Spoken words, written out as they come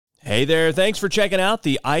Hey there, thanks for checking out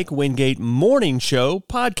the Ike Wingate Morning Show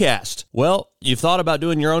podcast. Well, you've thought about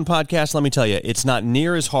doing your own podcast? Let me tell you, it's not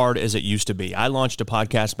near as hard as it used to be. I launched a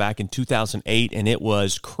podcast back in 2008, and it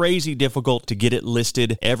was crazy difficult to get it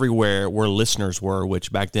listed everywhere where listeners were,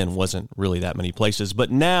 which back then wasn't really that many places. But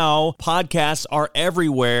now, podcasts are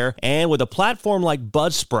everywhere, and with a platform like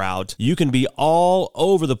Buzzsprout, you can be all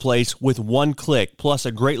over the place with one click, plus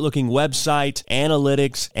a great-looking website,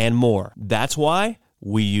 analytics, and more. That's why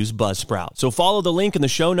we use Buzzsprout. So follow the link in the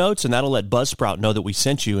show notes, and that'll let Buzzsprout know that we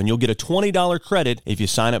sent you, and you'll get a $20 credit if you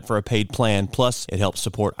sign up for a paid plan. Plus, it helps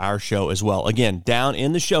support our show as well. Again, down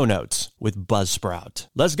in the show notes with Buzzsprout.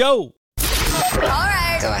 Let's go. All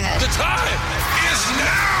right. Go ahead. The time is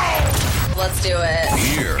now. Let's do it.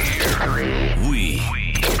 Here we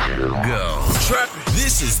go.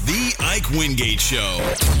 This is the Ike Wingate Show.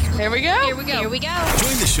 Here we go. Here we go. Here we go.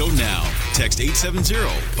 Join the show now. Text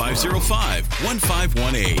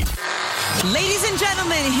 870-505-1518. Ladies and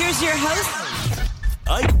gentlemen, here's your host,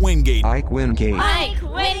 Ike Wingate. Ike Wingate. Ike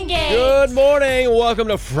Wingate. Good morning. Welcome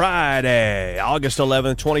to Friday, August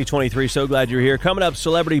 11th, 2023. So glad you're here. Coming up,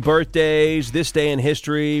 celebrity birthdays, this day in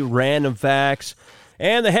history, random facts,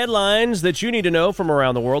 and the headlines that you need to know from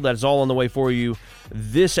around the world. That's all on the way for you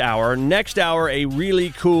this hour. Next hour, a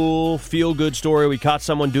really cool, feel-good story. We caught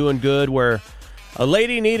someone doing good where a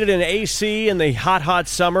lady needed an AC in the hot, hot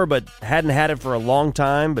summer, but hadn't had it for a long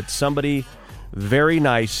time. But somebody very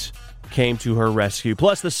nice came to her rescue.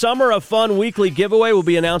 Plus, the Summer of Fun weekly giveaway will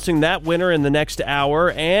be announcing that winner in the next hour.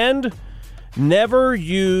 And never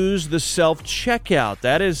use the self-checkout.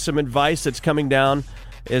 That is some advice that's coming down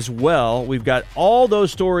as well. We've got all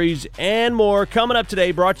those stories and more coming up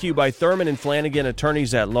today, brought to you by Thurman and Flanagan,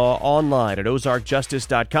 attorneys at law, online at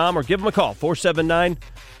ozarkjustice.com, or give them a call,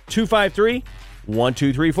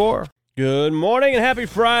 479-253-1234. Good morning and happy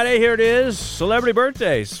Friday. Here it is, celebrity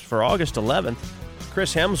birthdays for August 11th.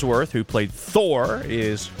 Chris Hemsworth, who played Thor,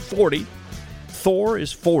 is 40. Thor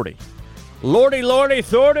is 40. Lordy,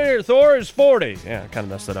 Thor is 40. Yeah, I kind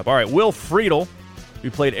of messed that up. All right, Will Friedle, who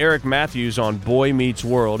played Eric Matthews on Boy Meets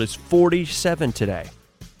World, is 47 today.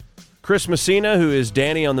 Chris Messina, who is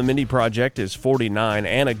Danny on the Mindy Project, is 49.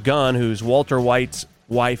 Anna Gunn, who's Walter White's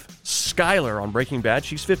wife, Skyler on Breaking Bad,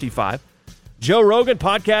 she's 55. Joe Rogan,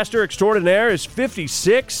 podcaster extraordinaire, is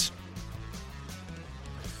 56.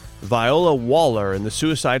 Viola Waller in the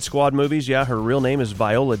Suicide Squad movies, yeah, her real name is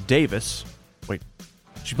Viola Davis. Wait,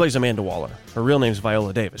 she plays Amanda Waller. Her real name is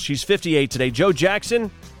Viola Davis. She's 58 today. Joe Jackson,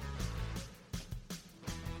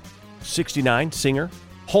 69, singer.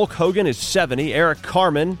 Hulk Hogan is 70. Eric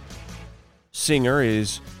Carmen, singer,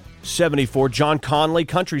 is 74. John Conley,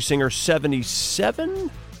 country singer,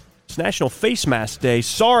 77. It's National Face Mask Day.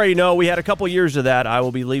 Sorry, no, we had a couple years of that. I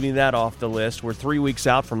will be leaving that off the list. We're 3 weeks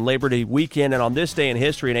out from Labor Day weekend, and on this day in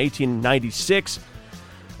history in 1896,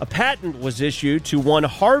 a patent was issued to one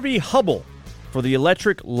Harvey Hubble for the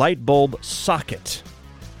electric light bulb socket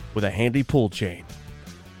with a handy pull chain.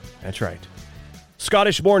 That's right.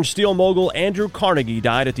 Scottish-born steel mogul Andrew Carnegie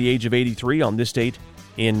died at the age of 83 on this date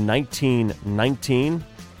in 1919.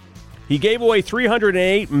 He gave away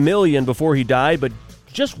 $308 million before he died, but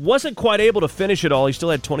just wasn't quite able to finish it all. He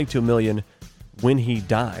still had $22 million when he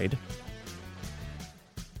died.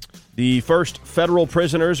 The first federal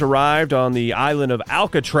prisoners arrived on the island of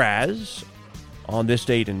Alcatraz on this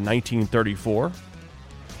date in 1934.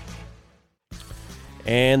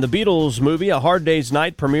 And the Beatles movie, A Hard Day's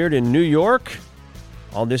Night, premiered in New York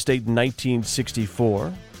on this date in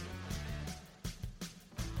 1964.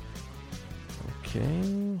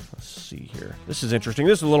 Okay, let's see here. This is interesting.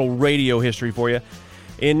 This is a little radio history for you.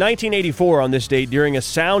 In 1984, on this date, during a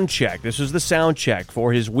sound check, this was the sound check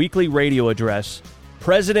for his weekly radio address,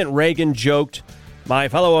 President Reagan joked, "My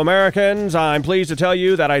fellow Americans, I'm pleased to tell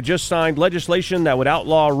you that I just signed legislation that would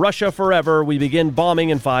outlaw Russia forever. We begin bombing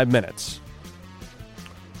in 5 minutes."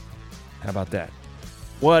 How about that?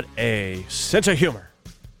 What a sense of humor.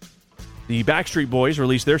 The Backstreet Boys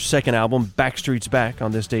released their second album, Backstreet's Back,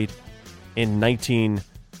 on this date in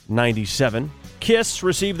 1997. Kiss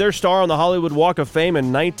received their star on the Hollywood Walk of Fame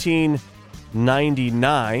in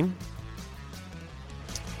 1999.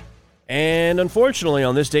 And unfortunately,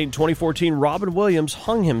 on this date in 2014, Robin Williams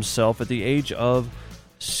hung himself at the age of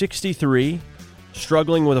 63,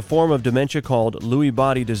 struggling with a form of dementia called Lewy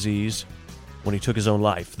body disease when he took his own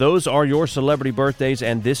life. Those are your celebrity birthdays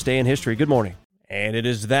and this day in history. Good morning. And it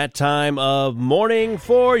is that time of morning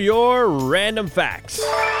for your random facts.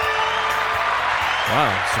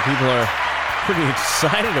 Wow, so people are pretty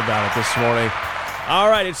excited about it this morning. All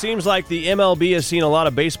right, it seems like the MLB has seen a lot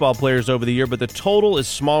of baseball players over the year, but the total is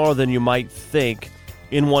smaller than you might think.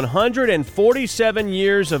 In 147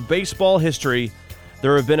 years of baseball history,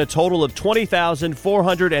 there have been a total of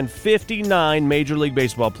 20,459 Major League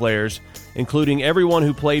Baseball players, including everyone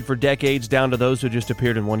who played for decades down to those who just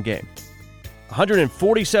appeared in one game.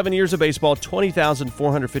 147 years of baseball,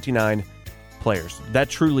 20,459 players. That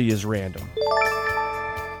truly is random.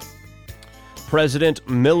 President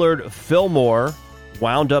Millard Fillmore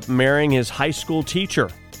wound up marrying his high school teacher.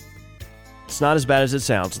 It's not as bad as it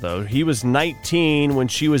sounds, though. He was 19 when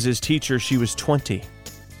she was his teacher. She was 20.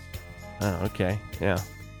 Oh, okay. Yeah.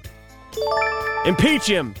 Impeach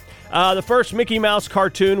him. The first Mickey Mouse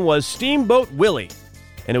cartoon was Steamboat Willie,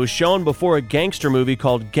 and it was shown before a gangster movie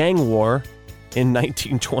called Gang War in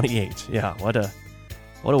 1928. Yeah, what a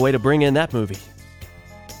way to bring in that movie.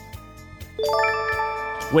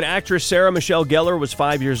 When actress Sarah Michelle Gellar was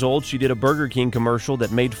 5 years old, she did a Burger King commercial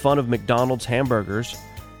that made fun of McDonald's hamburgers.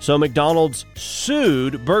 So McDonald's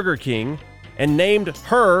sued Burger King and named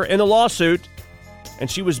her in the lawsuit, and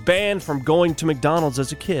she was banned from going to McDonald's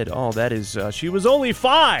as a kid. Oh, that is, she was only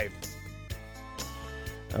 5.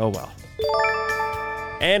 Oh, well.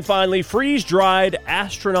 And finally, freeze-dried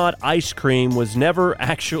astronaut ice cream was never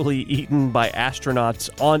actually eaten by astronauts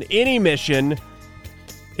on any mission.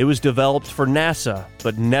 It was developed for NASA,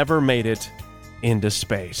 but never made it into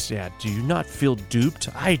space. Yeah, do you not feel duped?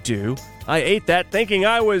 I do. I ate that thinking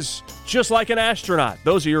I was just like an astronaut.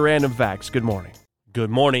 Those are your random facts. Good morning.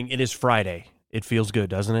 Good morning. It is Friday. It feels good,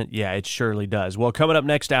 doesn't it? Yeah, it surely does. Well, coming up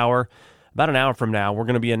next hour, about an hour from now, we're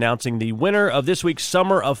going to be announcing the winner of this week's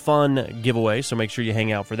Summer of Fun giveaway, so make sure you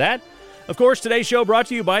hang out for that. Of course, today's show brought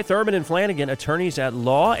to you by Thurman and Flanagan, attorneys at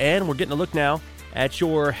law, and we're getting a look now at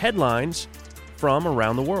your headlines from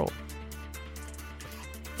around the world.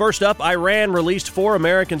 First up, Iran released 4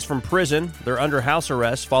 Americans from prison. They're under house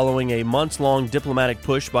arrest following a months-long diplomatic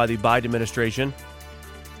push by the Biden administration.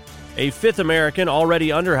 A 5th American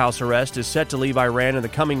already under house arrest is set to leave Iran in the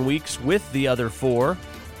coming weeks with the other 4.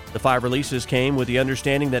 The 5 releases came with the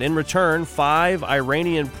understanding that in return, 5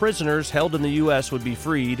 Iranian prisoners held in the U.S. would be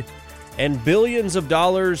freed, and billions of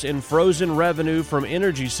dollars in frozen revenue from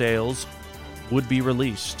energy sales would be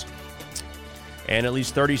released. And at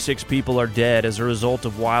least 36 people are dead as a result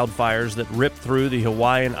of wildfires that ripped through the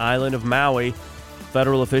Hawaiian island of Maui.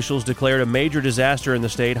 Federal officials declared a major disaster in the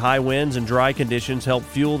state. High winds and dry conditions helped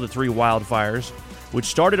fuel the 3 wildfires, which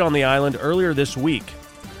started on the island earlier this week.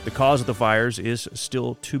 The cause of the fires is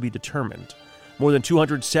still to be determined. More than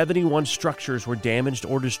 271 structures were damaged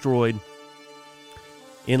or destroyed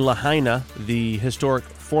in Lahaina, the historic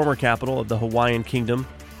former capital of the Hawaiian Kingdom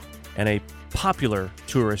and a popular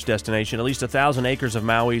tourist destination. At least 1,000 acres of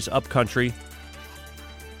Maui's upcountry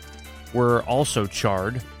were also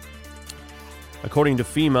charred. According to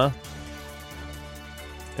FEMA,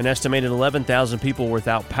 an estimated 11,000 people were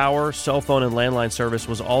without power. Cell phone and landline service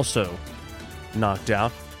was also knocked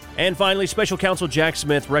out. And finally, Special Counsel Jack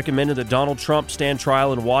Smith recommended that Donald Trump stand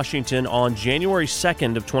trial in Washington on January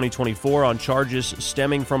 2nd of 2024 on charges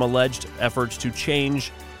stemming from alleged efforts to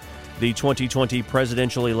change the 2020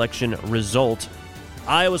 presidential election result.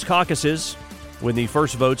 Iowa's caucuses, when the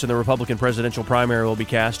first votes in the Republican presidential primary will be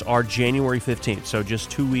cast, are January 15th, so just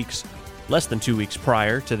 2 weeks, less than 2 weeks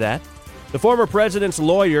prior to that. The former president's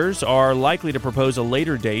lawyers are likely to propose a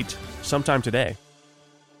later date sometime today.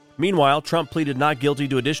 Meanwhile, Trump pleaded not guilty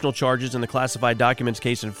to additional charges in the classified documents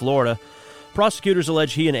case in Florida. Prosecutors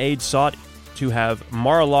allege he and aides sought to have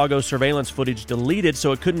Mar-a-Lago surveillance footage deleted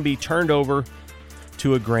so it couldn't be turned over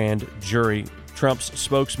to a grand jury. Trump's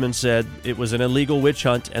spokesman said it was an illegal witch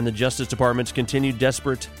hunt, and the Justice Department's continued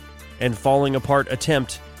desperate and falling apart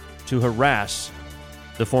attempt to harass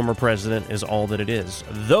the former president is all that it is.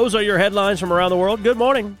 Those are your headlines from around the world. Good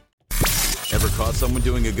morning. Ever caught someone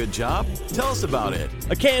doing a good job? Tell us about it.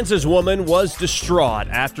 A Kansas woman was distraught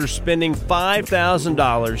after spending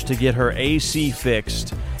 $5,000 to get her AC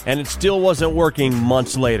fixed, and it still wasn't working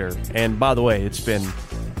months later. And by the way, it's been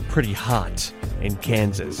pretty hot in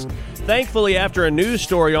Kansas. Thankfully, after a news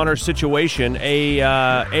story on her situation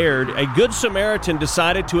aired, a Good Samaritan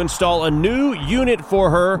decided to install a new unit for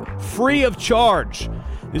her free of charge.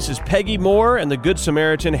 This is Peggy Moore and the Good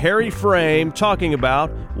Samaritan Harry Frame talking about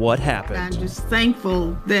what happened. I'm just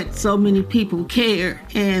thankful that so many people care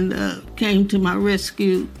and came to my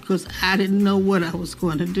rescue because I didn't know what I was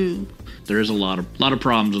going to do. There's a lot of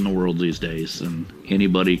problems in the world these days, and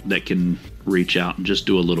anybody that can reach out and just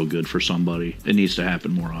do a little good for somebody, it needs to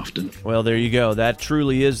happen more often. Well, there you go. That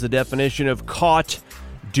truly is the definition of caught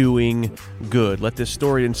doing good. Let this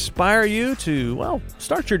story inspire you to, well,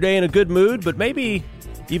 start your day in a good mood, but maybe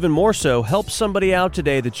even more so, help somebody out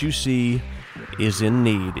today that you see is in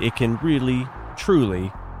need. It can really, truly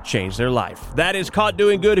change their life. That is Caught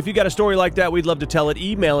Doing Good. If you got a story like that, we'd love to tell it.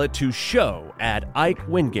 Email it to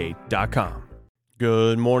show@ikewingate.com.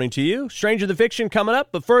 Good morning to you. Stranger Than Fiction coming up,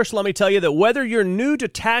 but first let me tell you that whether you're new to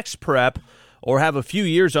tax prep or have a few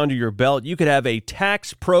years under your belt, you could have a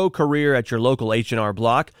tax pro career at your local H&R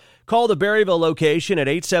Block. Call the Berryville location at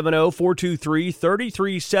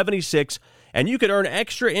 870-423-3376, and you could earn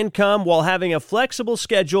extra income while having a flexible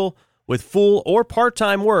schedule with full or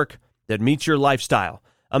part-time work that meets your lifestyle.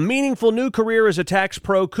 A meaningful new career as a tax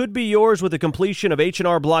pro could be yours with the completion of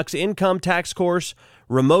H&R Block's income tax course.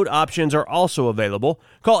 Remote options are also available.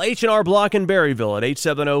 Call H&R Block in Berryville at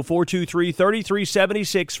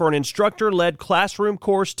 870-423-3376 for an instructor-led classroom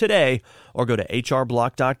course today, or go to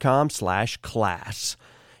hrblock.com/class.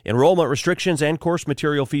 Enrollment restrictions and course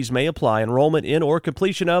material fees may apply. Enrollment in or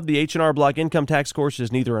completion of the H&R Block income tax course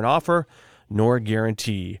is neither an offer nor a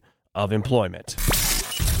guarantee of employment.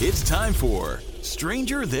 It's time for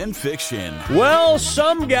Stranger Than Fiction. Well,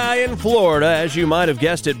 some guy in Florida, as you might have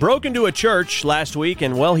guessed it, broke into a church last week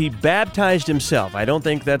and, well, he baptized himself. I don't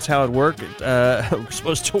think that's how it worked.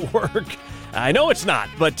 Supposed to work. I know it's not,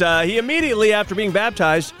 but he immediately, after being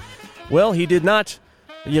baptized, well, he did not,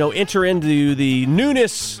 enter into the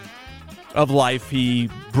newness of life. He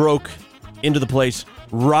broke into the place,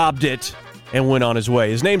 robbed it, and went on his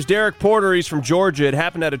way. His name's Derek Porter. He's from Georgia. It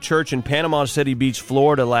happened at a church in Panama City Beach,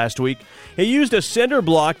 Florida last week. He used a cinder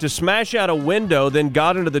block to smash out a window, then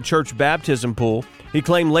got into the church baptism pool. He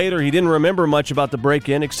claimed later he didn't remember much about the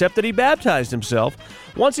break-in, except that he baptized himself.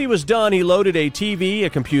 Once he was done, he loaded a TV, a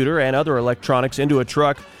computer, and other electronics into a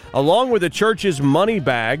truck, along with the church's money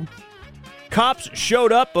bag. Cops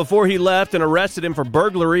showed up before he left and arrested him for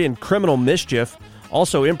burglary and criminal mischief,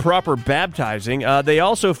 also improper baptizing. They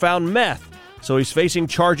also found meth. So he's facing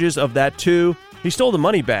charges of that too. He stole the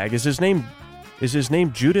money bag. Is his name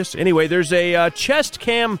Judas? Anyway, there's a chest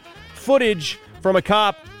cam footage from a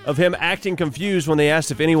cop of him acting confused when they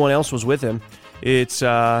asked if anyone else was with him. It's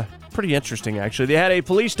pretty interesting, actually. They had a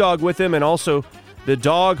police dog with him, and also the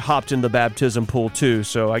dog hopped in the baptism pool too.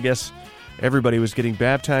 So I guess everybody was getting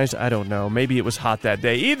baptized. I don't know. Maybe it was hot that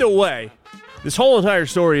day. Either way, this whole entire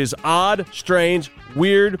story is odd, strange,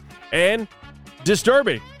 weird, and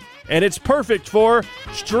disturbing. And it's perfect for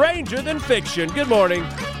Stranger Than Fiction. Good morning.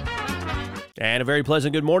 And a very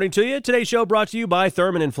pleasant good morning to you. Today's show brought to you by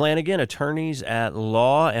Thurman and Flanagan, attorneys at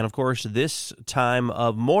law. And, of course, this time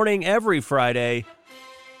of morning every Friday,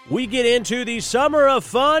 we get into the Summer of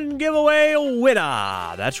Fun giveaway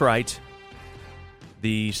winner. That's right.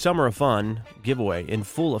 The Summer of Fun giveaway in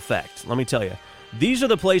full effect. Let me tell you, these are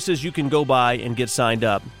the places you can go by and get signed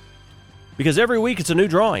up. Because every week it's a new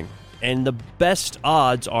drawing. And the best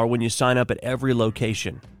odds are when you sign up at every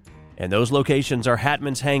location. And those locations are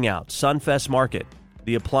Hatman's Hangout, Sunfest Market,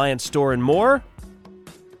 the Appliance Store and more,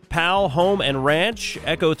 Powell Home and Ranch,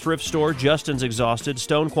 Echo Thrift Store, Justin's Exhausted,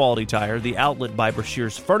 Stone Quality Tire, The Outlet by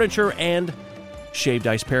Brashear's Furniture, and Shaved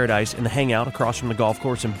Ice Paradise in the Hangout across from the golf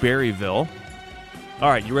course in Berryville. All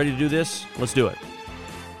right, you ready to do this? Let's do it.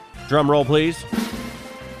 Drum roll, please.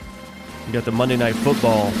 You got the Monday Night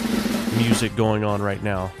Football music going on right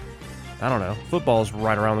now. I don't know. Football's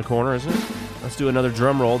right around the corner, isn't it? Let's do another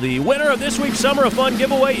drum roll. The winner of this week's Summer of Fun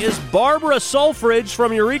giveaway is Barbara Sulfridge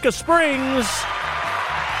from Eureka Springs.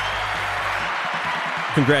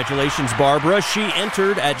 Congratulations, Barbara. She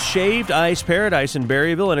entered at Shaved Ice Paradise in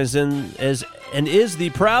Berryville and is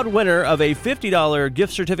the proud winner of a $50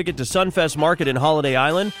 gift certificate to Sunfest Market in Holiday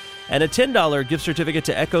Island and a $10 gift certificate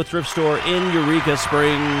to Echo Thrift Store in Eureka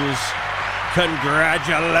Springs.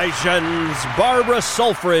 Congratulations, Barbara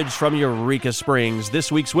Sulfridge from Eureka Springs,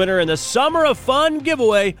 this week's winner in the Summer of Fun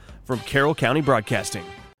giveaway from Carroll County Broadcasting.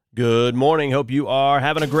 Good morning. Hope you are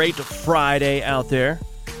having a great Friday out there.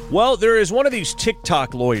 Well, there is one of these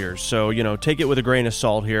TikTok lawyers, so, take it with a grain of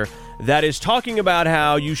salt here, that is talking about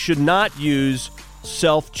how you should not use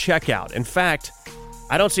self-checkout. In fact,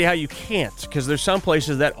 I don't see how you can't, because there's some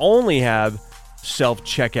places that only have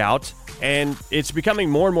self-checkout. And it's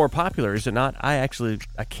becoming more and more popular, is it not? I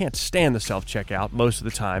can't stand the self-checkout most of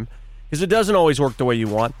the time because it doesn't always work the way you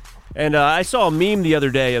want. And I saw a meme the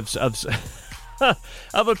other day of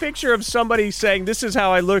a picture of somebody saying, this is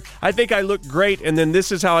how I look. I think I look great, and then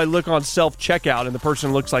this is how I look on self-checkout, and the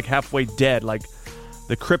person looks like halfway dead, like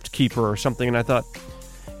the Crypt Keeper or something. And I thought,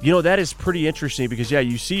 that is pretty interesting because,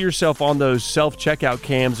 you see yourself on those self-checkout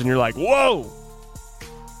cams, and you're like, whoa!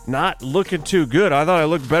 Not looking too good. I thought I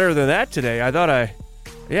looked better than that today. I thought I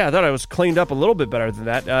was cleaned up a little bit better than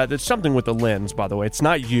that. There's something with the lens, by the way. It's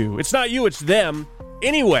not you. It's not you, it's them.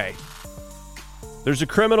 Anyway, there's a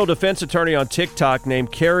criminal defense attorney on TikTok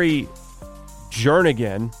named Carrie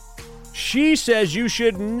Jernigan She says you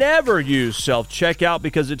should never use self-checkout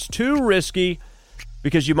because it's too risky,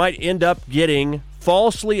 because you might end up getting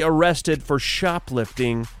falsely arrested for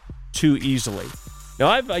shoplifting too easily.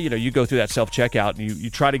 Now, you go through that self-checkout and you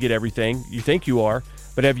try to get everything. You think you are,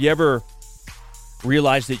 but have you ever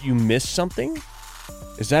realized that you missed something?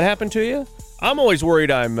 Has that happened to you? I'm always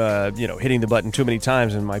worried I'm, hitting the button too many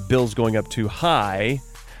times and my bill's going up too high.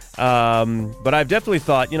 But I've definitely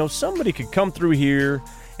thought, somebody could come through here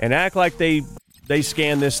and act like they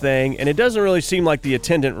scan this thing, and it doesn't really seem like the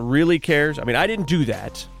attendant really cares. I mean, I didn't do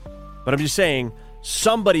that, but I'm just saying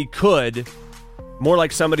somebody could, more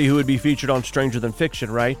like somebody who would be featured on Stranger Than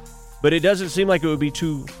Fiction, right? But it doesn't seem like it would be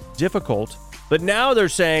too difficult. But now they're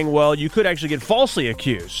saying, well, you could actually get falsely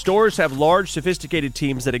accused. Stores have large, sophisticated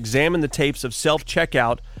teams that examine the tapes of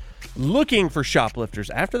self-checkout looking for shoplifters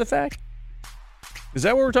after the fact. Is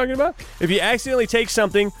that what we're talking about? If you accidentally take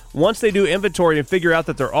something, once they do inventory and figure out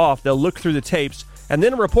that they're off, they'll look through the tapes and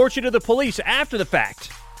then report you to the police after the fact.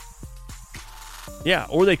 Yeah,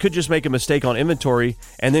 or they could just make a mistake on inventory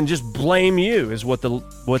and then just blame you, is what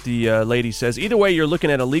the lady says. Either way, you're looking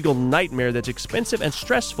at a legal nightmare that's expensive and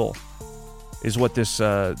stressful, is what this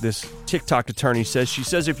TikTok attorney says. She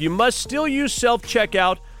says if you must still use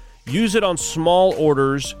self-checkout, use it on small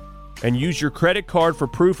orders and use your credit card for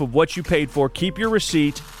proof of what you paid for. Keep your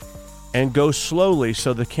receipt and go slowly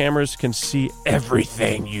so the cameras can see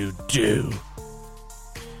everything you do.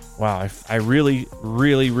 Wow, I really,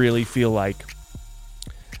 really, really feel like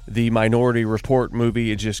the Minority Report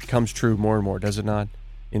movie, it just comes true more and more, does it not?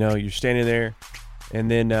 You're standing there, and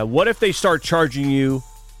then what if they start charging you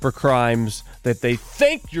for crimes that they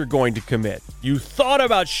think you're going to commit? You thought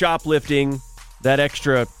about shoplifting that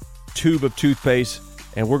extra tube of toothpaste,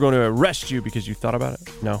 and we're going to arrest you because you thought about it?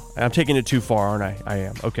 No, I'm taking it too far, aren't I? I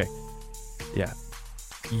am. Okay. Yeah.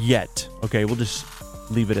 Yet. Okay, we'll just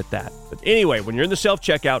leave it at that. But anyway, when you're in the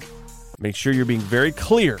self-checkout, make sure you're being very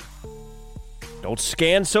clear. Don't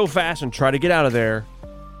scan so fast and try to get out of there.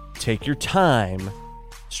 Take your time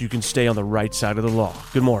so you can stay on the right side of the law.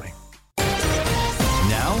 Good morning.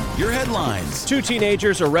 Now, your headlines. 2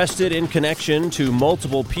 teenagers arrested in connection to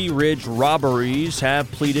multiple Pea Ridge robberies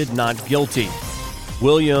have pleaded not guilty.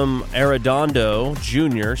 William Arredondo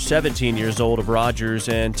Jr., 17 years old, of Rogers,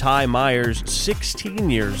 and Ty Myers, 16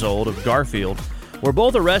 years old, of Garfield, were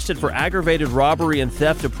both arrested for aggravated robbery and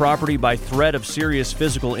theft of property by threat of serious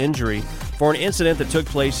physical injury for an incident that took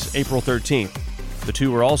place April 13th. The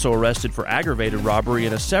two were also arrested for aggravated robbery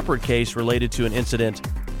in a separate case related to an incident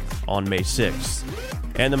on May 6th.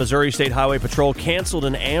 And the Missouri State Highway Patrol canceled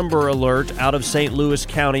an Amber Alert out of St. Louis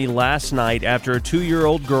County last night after a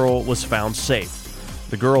 2-year-old girl was found safe.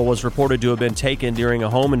 The girl was reported to have been taken during a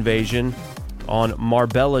home invasion on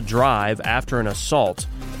Marbella Drive after an assault.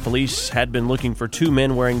 Police had been looking for 2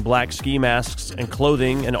 men wearing black ski masks and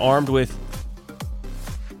clothing and armed with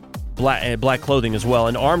black clothing as well,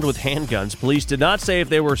 and armed with handguns. Police did not say if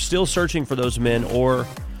they were still searching for those men or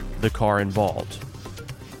the car involved.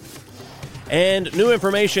 And new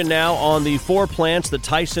information now on the 4 plants that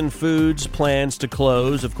Tyson Foods plans to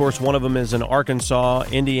close. Of course, one of them is in Arkansas,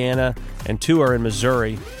 Indiana, and 2 are in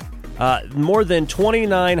Missouri. More than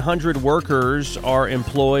 2,900 workers are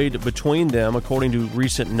employed between them, according to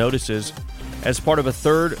recent notices. As part of a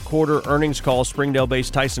third-quarter earnings call,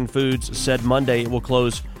 Springdale-based Tyson Foods said Monday it will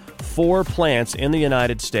close 4 plants in the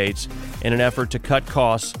United States in an effort to cut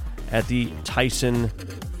costs at the Tyson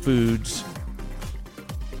Foods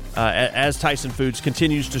as Tyson Foods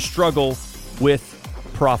continues to struggle with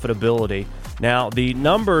profitability. Now, the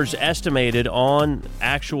numbers estimated on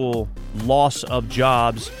actual loss of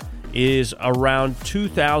jobs is around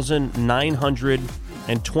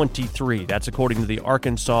 2,923. That's according to the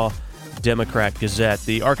Arkansas Democrat Gazette.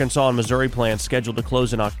 The Arkansas and Missouri plant scheduled to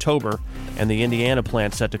close in October, and the Indiana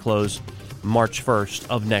plant set to close March 1st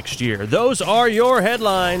of next year. Those are your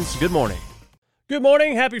headlines. Good morning. Good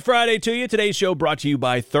morning. Happy Friday to you. Today's show brought to you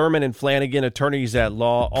by Thurman and Flanagan, attorneys at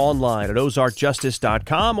law, online at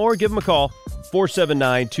ozarkjustice.com, or give them a call,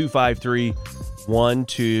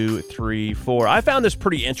 479-253-1234. I found this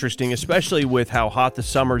pretty interesting, especially with how hot the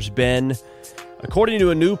summer's been. According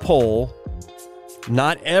to a new poll,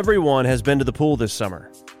 not everyone has been to the pool this summer.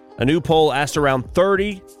 A new poll asked around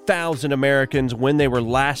 30,000 Americans when they were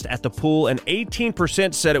last at the pool, and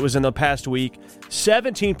 18% said it was in the past week.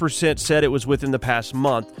 17% said it was within the past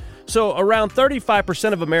month. So around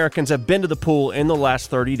 35% of Americans have been to the pool in the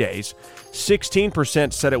last 30 days.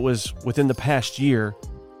 16% said it was within the past year.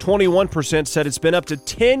 21% said it's been up to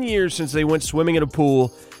 10 years since they went swimming in a pool.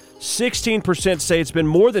 16% say it's been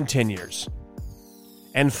more than 10 years.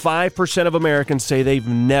 And 5% of Americans say they've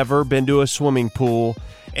never been to a swimming pool.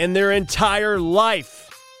 in their entire life.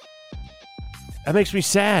 That makes me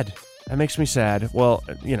sad. Well,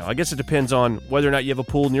 I guess it depends on whether or not you have a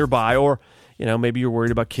pool nearby, or, maybe you're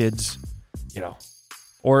worried about kids,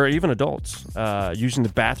 or even adults using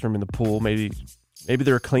the bathroom in the pool. Maybe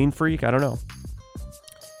they're a clean freak. I don't know.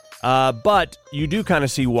 But you do kind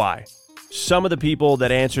of see why. Some of the people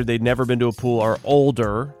that answered they'd never been to a pool are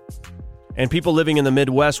older, and people living in the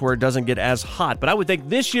Midwest where it doesn't get as hot. But I would think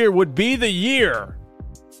this year would be the year.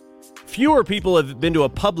 Fewer people have been to a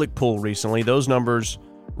public pool recently. Those numbers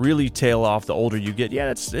really tail off the older you get.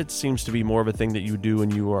 Yeah, it seems to be more of a thing that you do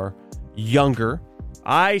when you are younger.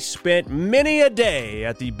 I spent many a day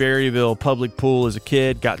at the Berryville public pool as a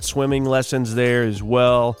kid, got swimming lessons there as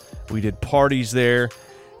well. We did parties there,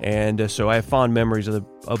 and so I have fond memories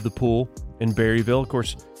of the pool in Berryville. Of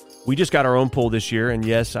course, we just got our own pool this year, and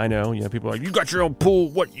yes, I know, people are like, you got your own pool?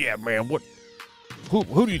 What? Yeah, man, what?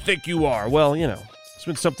 Who do you think you are? Well, it's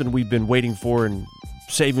been something we've been waiting for and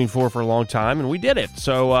saving for a long time, and we did it.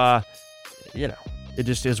 So, it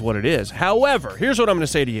just is what it is. However, here's what I'm going to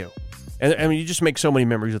say to you. And I mean, you just make so many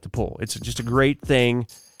memories at the pool. It's just a great thing.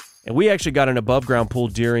 And we actually got an above-ground pool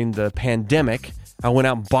during the pandemic. I went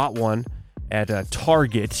out and bought one at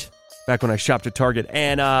Target, back when I shopped at Target,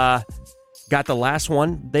 and got the last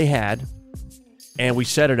one they had, and we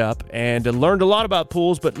set it up and learned a lot about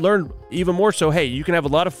pools, but learned even more so, hey, you can have a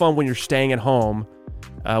lot of fun when you're staying at home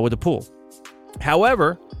with a pool.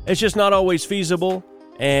 However, it's just not always feasible,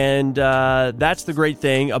 and that's the great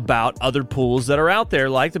thing about other pools that are out there,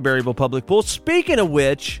 like the Berryville Public Pool. Speaking of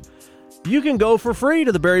which, you can go for free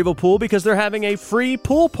to the Berryville Pool because they're having a free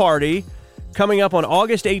pool party coming up on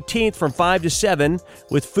August 18th from 5 to 7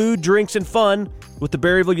 with food, drinks, and fun with the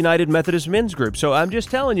Berryville United Methodist Men's Group. So I'm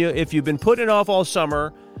just telling you, if you've been putting it off all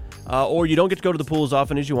summer, or you don't get to go to the pool as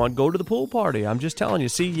often as you want, go to the pool party. I'm just telling you.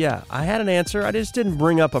 See, yeah, I had an answer. I just didn't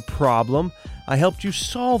bring up a problem. I helped you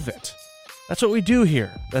solve it. That's what we do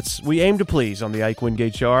here. We aim to please on the Ike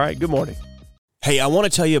Wingate Show. All right, good morning. Hey, I want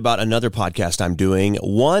to tell you about another podcast I'm doing,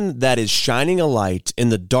 one that is shining a light in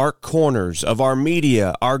the dark corners of our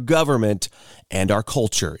media, our government, and our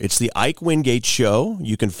culture. It's the Ike Wingate Show.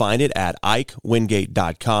 You can find it at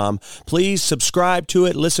IkeWingate.com. Please subscribe to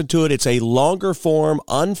it, listen to it. It's a longer form,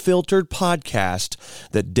 unfiltered podcast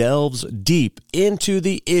that delves deep into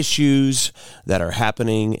the issues that are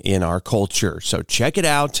happening in our culture. So check it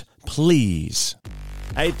out, please.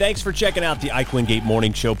 Hey, thanks for checking out the Ike Wingate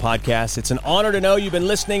Morning Show podcast. It's an honor to know you've been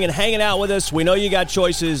listening and hanging out with us. We know you got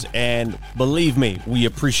choices, and believe me, we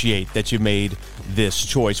appreciate that you made this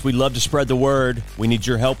choice. We'd love to spread the word. We need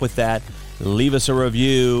your help with that. Leave us a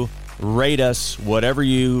review, rate us, whatever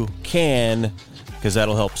you can, because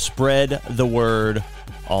that'll help spread the word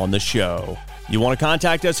on the show. You want to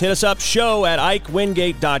contact us, hit us up,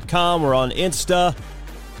 show@IkeWingate.com. We're on Insta.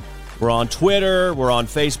 We're on Twitter, we're on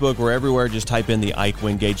Facebook, we're everywhere. Just type in the Ike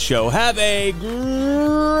Wingate Show. Have a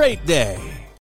great day.